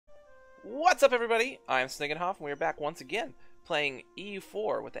What's up, everybody? I'm Sniggenhoff, and we're back once again playing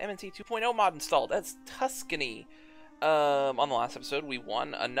EU4 with the MNT 2.0 mod installed. That's Tuscany. On the last episode, we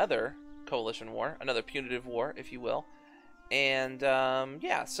won another coalition war, another punitive war, if you will. And,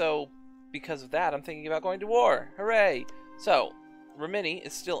 yeah, so because of that, I'm thinking about going to war. Hooray! So, Rimini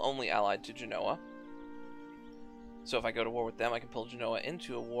is still only allied to Genoa. So if I go to war with them, I can pull Genoa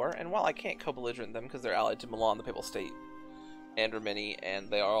into a war. And while I can't co-belligerent them because they're allied to Milan, the Papal State, and Rimini, and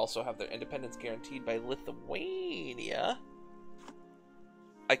they also have their independence guaranteed by Lithuania,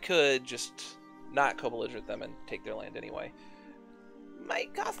 I could just not co-belligerent them and take their land anyway.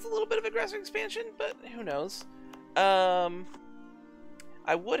 Might cost a little bit of aggressive expansion, but who knows. I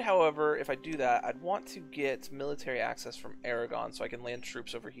would, however, if I do that, I'd want to get military access from Aragon so I can land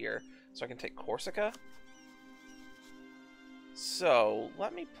troops over here, so I can take Corsica. So,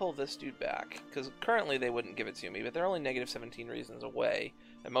 let me pull this dude back, because currently they wouldn't give it to me, but they're only negative 17 reasons away,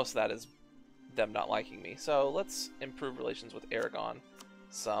 and most of that is them not liking me. So, let's improve relations with Aragon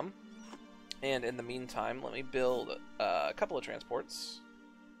some. And in the meantime, let me build a couple of transports.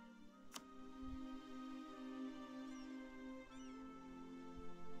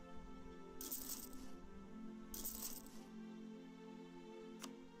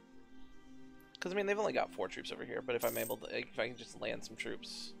 Because, I mean, they've only got 4 troops over here, but if I'm able to, if I can just land some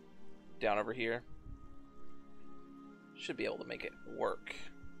troops down over here, should be able to make it work.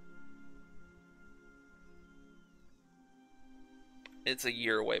 It's a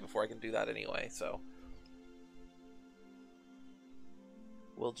year away before I can do that anyway, so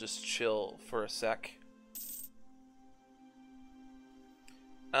we'll just chill for a sec.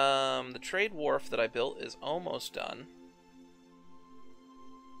 The trade wharf that I built is almost done.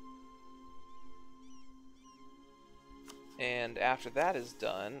 And after that is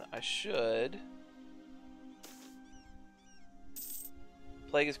done, I should...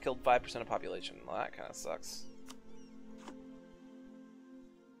 Plague has killed 5% of population. Well, that kind of sucks.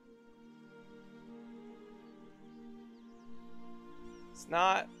 It's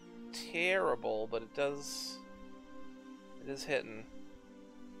not terrible, but it is hitting.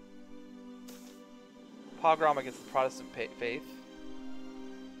 Pogrom against the Protestant faith.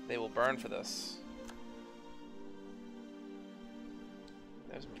 They will burn for this.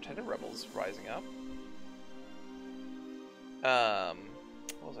 There's pretended rebels rising up.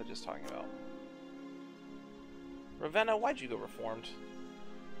 What was I just talking about? Ravenna, why'd you go reformed?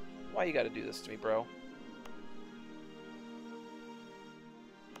 Why you gotta do this to me, bro?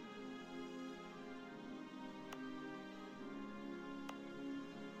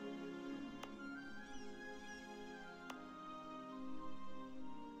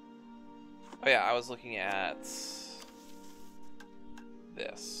 Oh yeah, I was looking at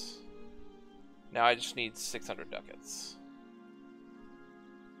this. Now I just need 600 ducats.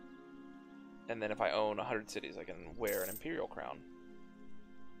 And then if I own 100 cities, I can wear an imperial crown.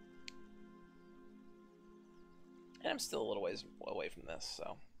 And I'm still a little ways away from this,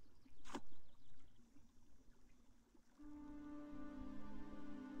 so.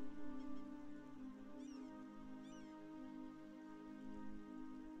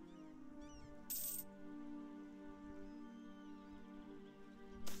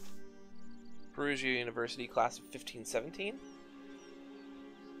 Perugia University, class of 1517.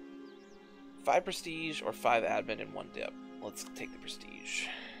 5 prestige or 5 admin and 1 dip. Let's take the prestige.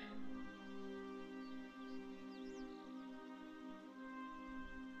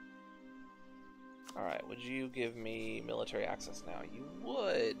 Alright, would you give me military access now? You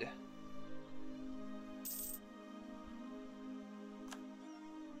would.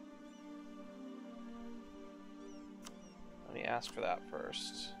 Let me ask for that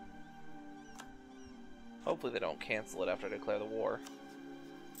first. Hopefully they don't cancel it after I declare the war.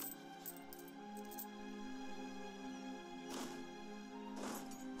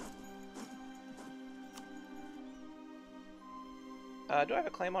 Do I have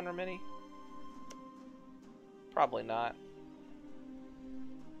a claim on Rimini? Probably not.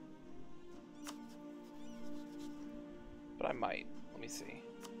 But I might. Let me see.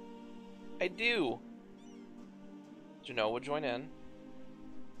 I do! Genoa would join in.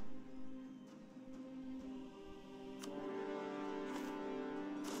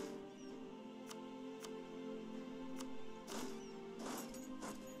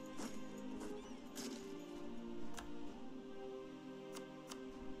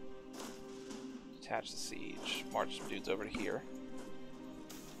 Detach the siege. March some dudes over to here.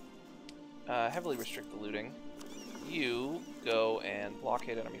 Heavily restrict the looting. You go and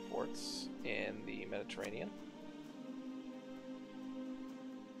blockade enemy forts in the Mediterranean.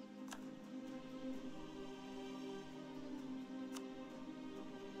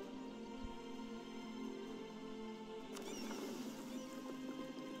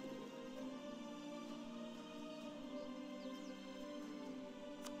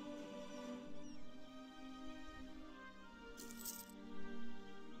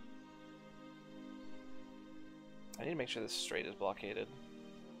 I need to make sure this strait is blockaded.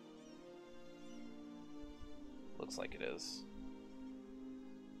 Looks like it is.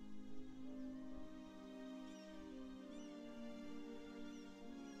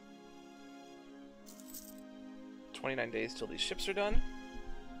 "29 days till these ships are done."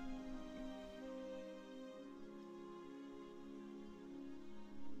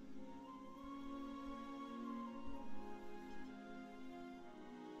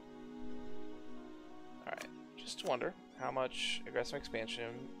 Alright, just to wonder, how much aggressive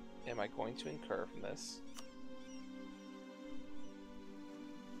expansion am I going to incur from this?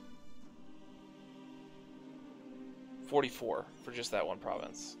 $44 for just that one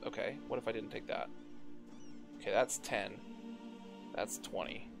province. Okay, what if I didn't take that? Okay, that's 10. That's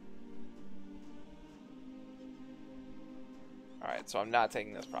 20. Alright, so I'm not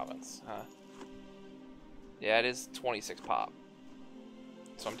taking this province, huh? Yeah, it is 26 pop.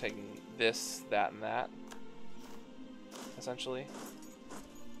 So I'm taking this, that, and that, essentially.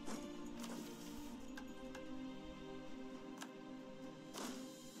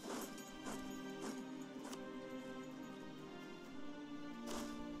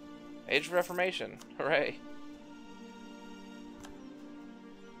 Age of Reformation. Hooray.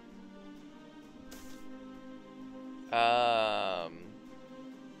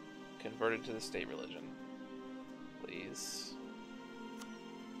 Converted to the state religion. Please.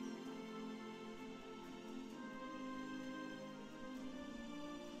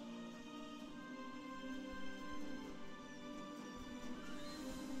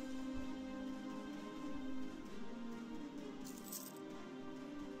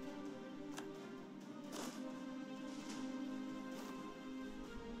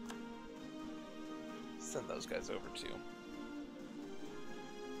 Send those guys over too.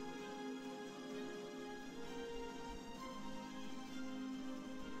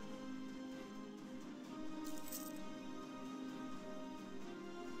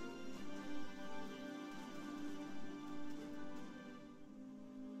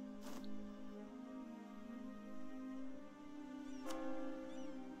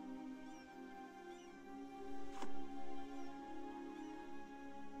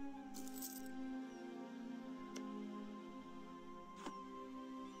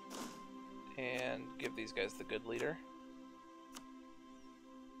 And give these guys the good leader.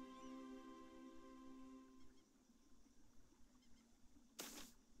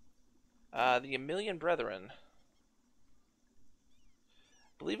 The Emilian Brethren.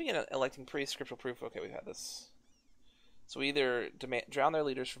 Believing in electing priests, scriptural proof. Okay, we've had this. So we either drown their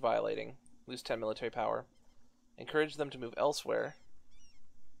leaders for violating, lose 10 military power, encourage them to move elsewhere,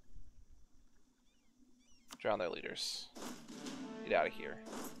 drown their leaders. Get out of here.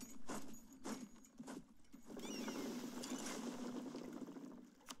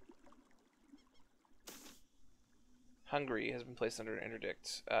 Hungary has been placed under an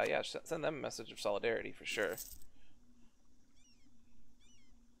interdict. Yeah, send them a message of solidarity for sure.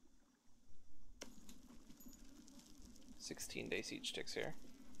 "16-day siege ticks here.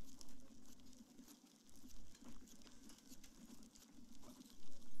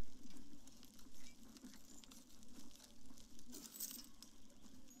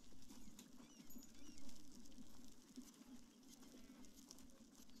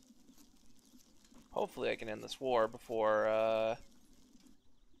 Hopefully I can end this war before I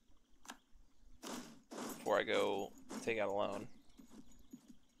go take out a loan.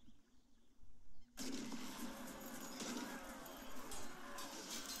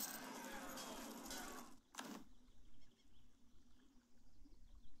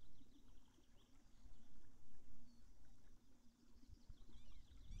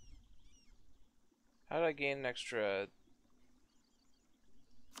 How did I gain an extra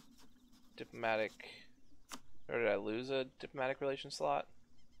diplomatic, or did I lose a diplomatic relation slot?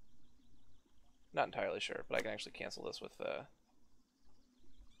 Not entirely sure, but I can actually cancel this with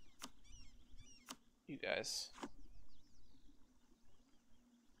you guys.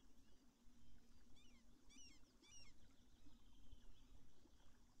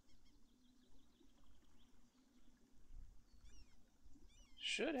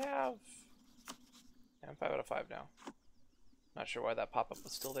 Should have. I'm 5 out of 5 now. Not sure why that pop-up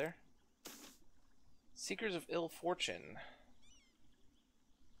was still there. Seekers of Ill Fortune.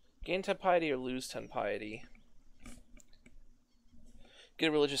 Gain 10 piety or lose 10 piety. Get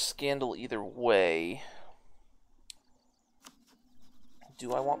a religious scandal either way.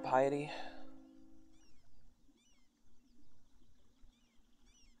 Do I want piety?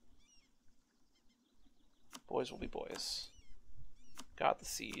 Boys will be boys. Got the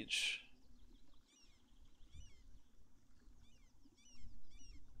siege.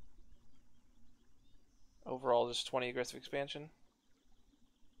 Overall, just 20 aggressive expansion.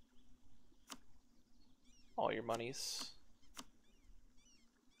 All your monies.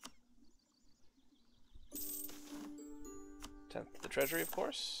 10th to the treasury, of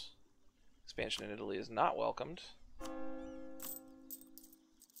course. Expansion in Italy is not welcomed.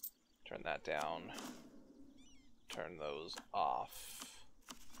 Turn that down. Turn those off.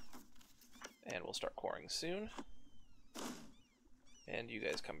 And we'll start coring soon. And you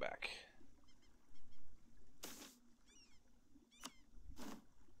guys come back.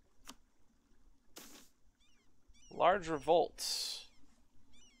 Large revolts.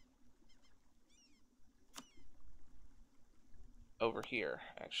 Over here,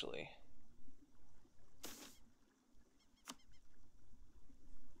 actually.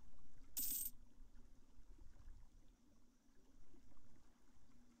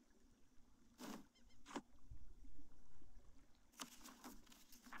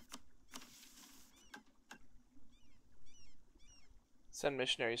 Send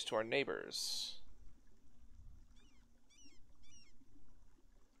missionaries to our neighbors.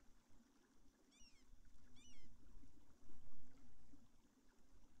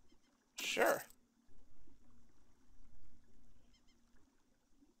 Sure.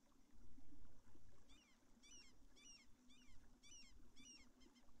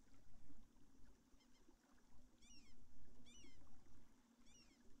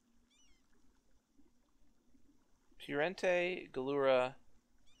 Firenze, Galura.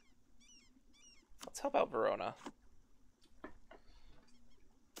 Let's help out Verona.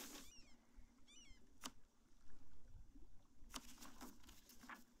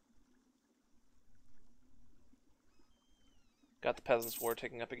 Got the Peasants' War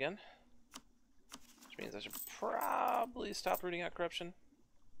taking up again. Which means I should probably stop rooting out corruption.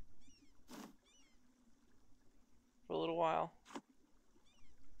 For a little while.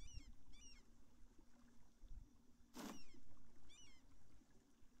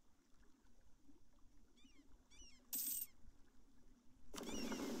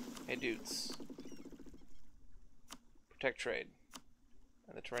 Hey dudes. Protect trade.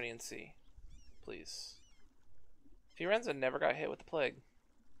 And the Tyrrhenian Sea. Please. Firenze never got hit with the plague.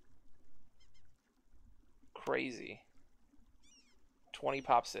 Crazy. 20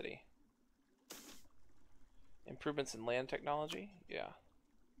 pop city. Improvements in land technology? Yeah.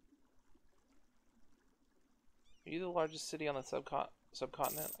 Are you the largest city on the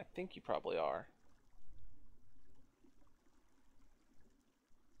subcontinent? I think you probably are.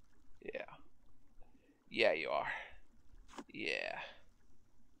 Yeah. Yeah, you are. Yeah.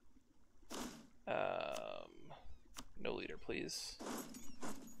 No leader, please.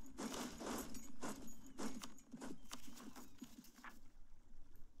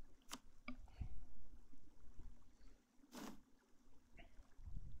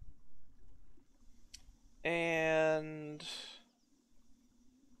 And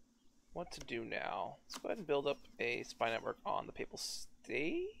what to do now? Let's go ahead and build up a spy network on the Papal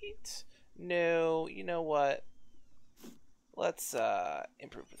State. No, you know what? Let's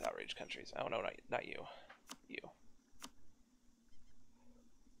improve with outraged countries. Oh no, not you. You.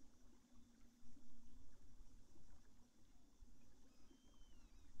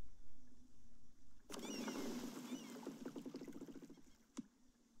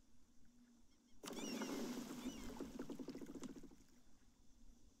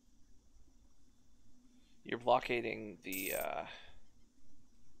 You're blockading the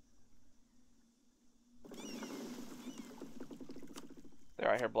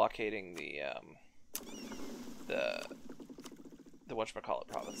they're out here blockading the whatchamacallit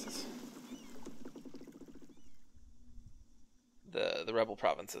provinces. The rebel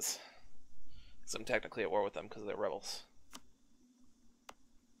provinces. So I'm technically at war with them because they're rebels.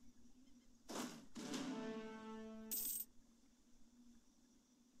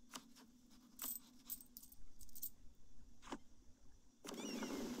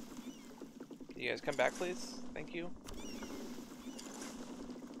 Can you guys come back, please? Thank you.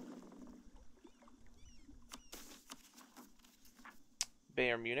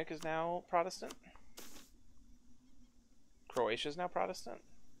 Bayern Munich is now Protestant. Croatia is now Protestant.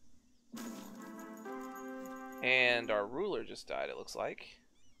 And our ruler just died, it looks like.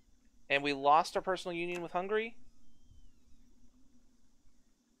 And we lost our personal union with Hungary.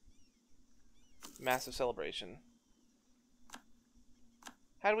 Massive celebration.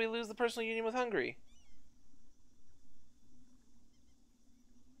 How do we lose the personal union with Hungary?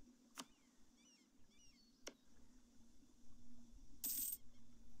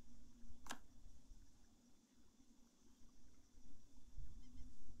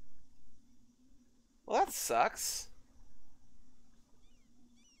 Well, that sucks.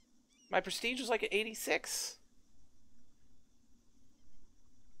 My prestige was like at 86.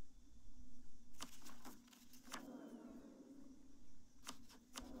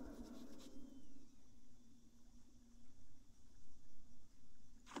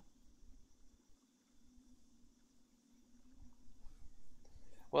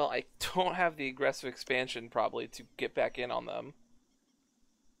 Well, I don't have the aggressive expansion probably to get back in on them.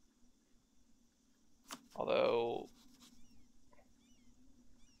 Although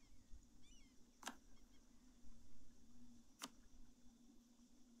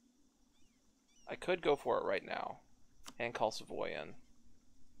I could go for it right now and call Savoy in.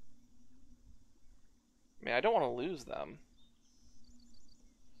 I mean, I don't want to lose them.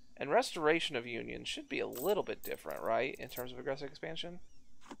 And Restoration of Union should be a little bit different, right? In terms of aggressive expansion.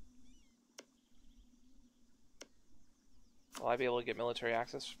 Will I be able to get military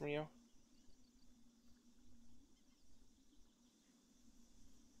access from you?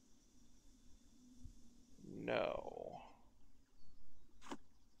 No.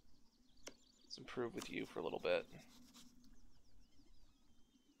 Let's improve with you for a little bit.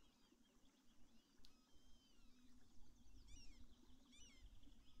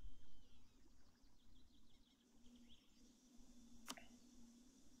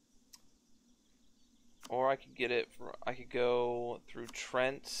 Or I could get it. I could go through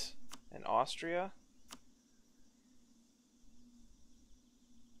Trent and Austria.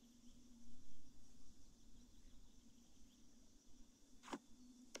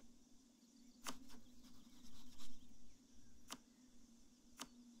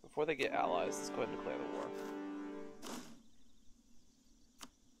 Before they get allies, let's go ahead and declare the war.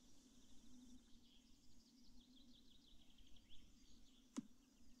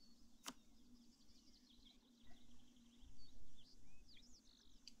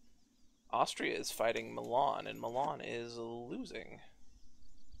 Austria is fighting Milan, and Milan is losing.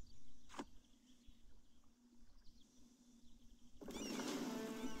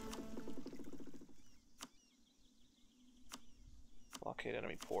 Blockade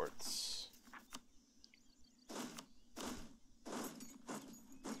enemy ports.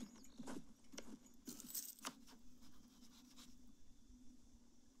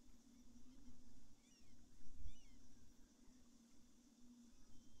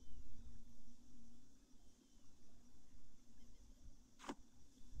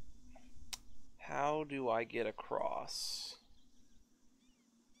 How do I get across?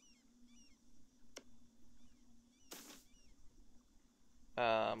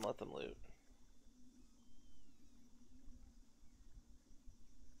 Let them loot.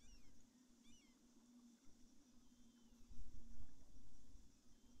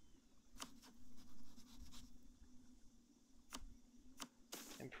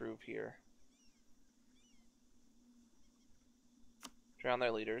 Improve here. Drown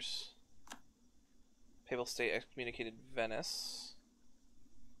their leaders. Papal State excommunicated Venice.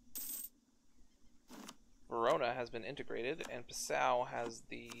 Verona has been integrated, and Passau has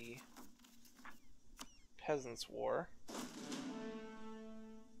the Peasants' War.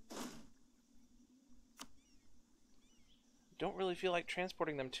 Don't really feel like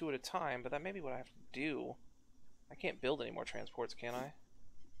transporting them two at a time, but that may be what I have to do. I can't build any more transports, can I?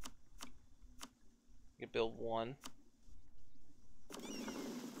 I can build one.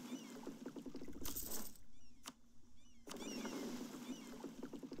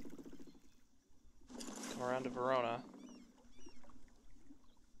 Come around to Verona.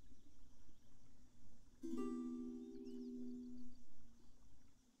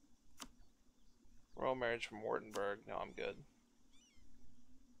 Royal marriage from Wartenberg. No, I'm good.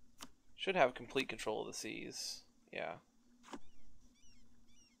 Should have complete control of the seas. Yeah.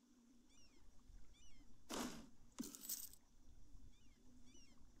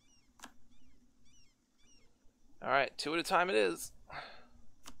 Alright, two at a time it is.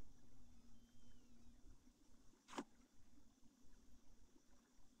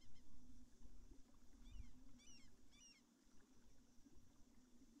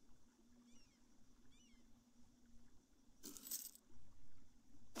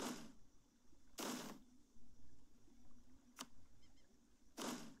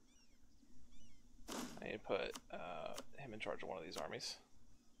 I need to put him in charge of one of these armies.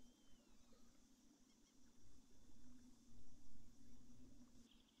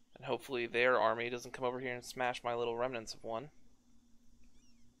 And hopefully their army doesn't come over here and smash my little remnants of one.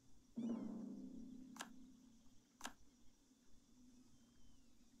 You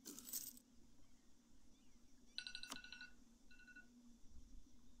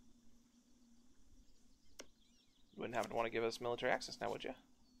wouldn't happen to want to give us military access now, would you?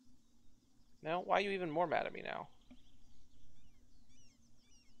 No? Why are you even more mad at me now?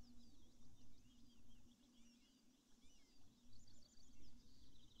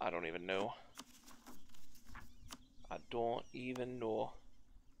 I don't even know. I don't even know.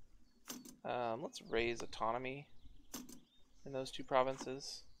 Let's raise autonomy in those two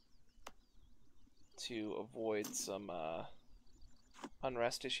provinces to avoid some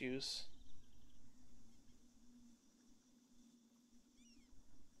unrest issues.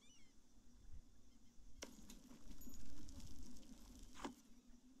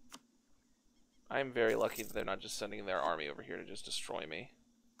 I'm very lucky that they're not just sending their army over here to just destroy me.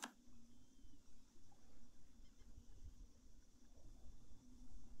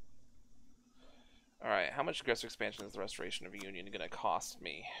 Alright, how much aggressive expansion is the restoration of a union going to cost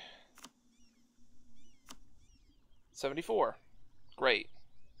me? 74. Great.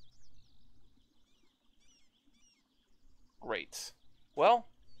 Great. Well,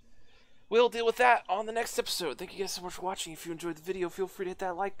 we'll deal with that on the next episode. Thank you guys so much for watching. If you enjoyed the video, feel free to hit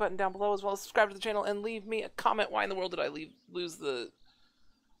that like button down below, as well as subscribe to the channel and leave me a comment. Why in the world did I lose the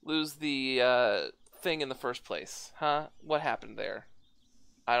thing in the first place? Huh? What happened there?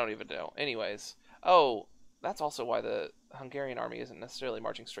 I don't even know. Anyways, oh, that's also why the Hungarian army isn't necessarily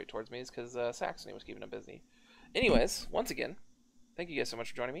marching straight towards me, is because Saxony was keeping them busy. Anyways, once again, thank you guys so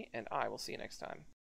much for joining me, and I will see you next time.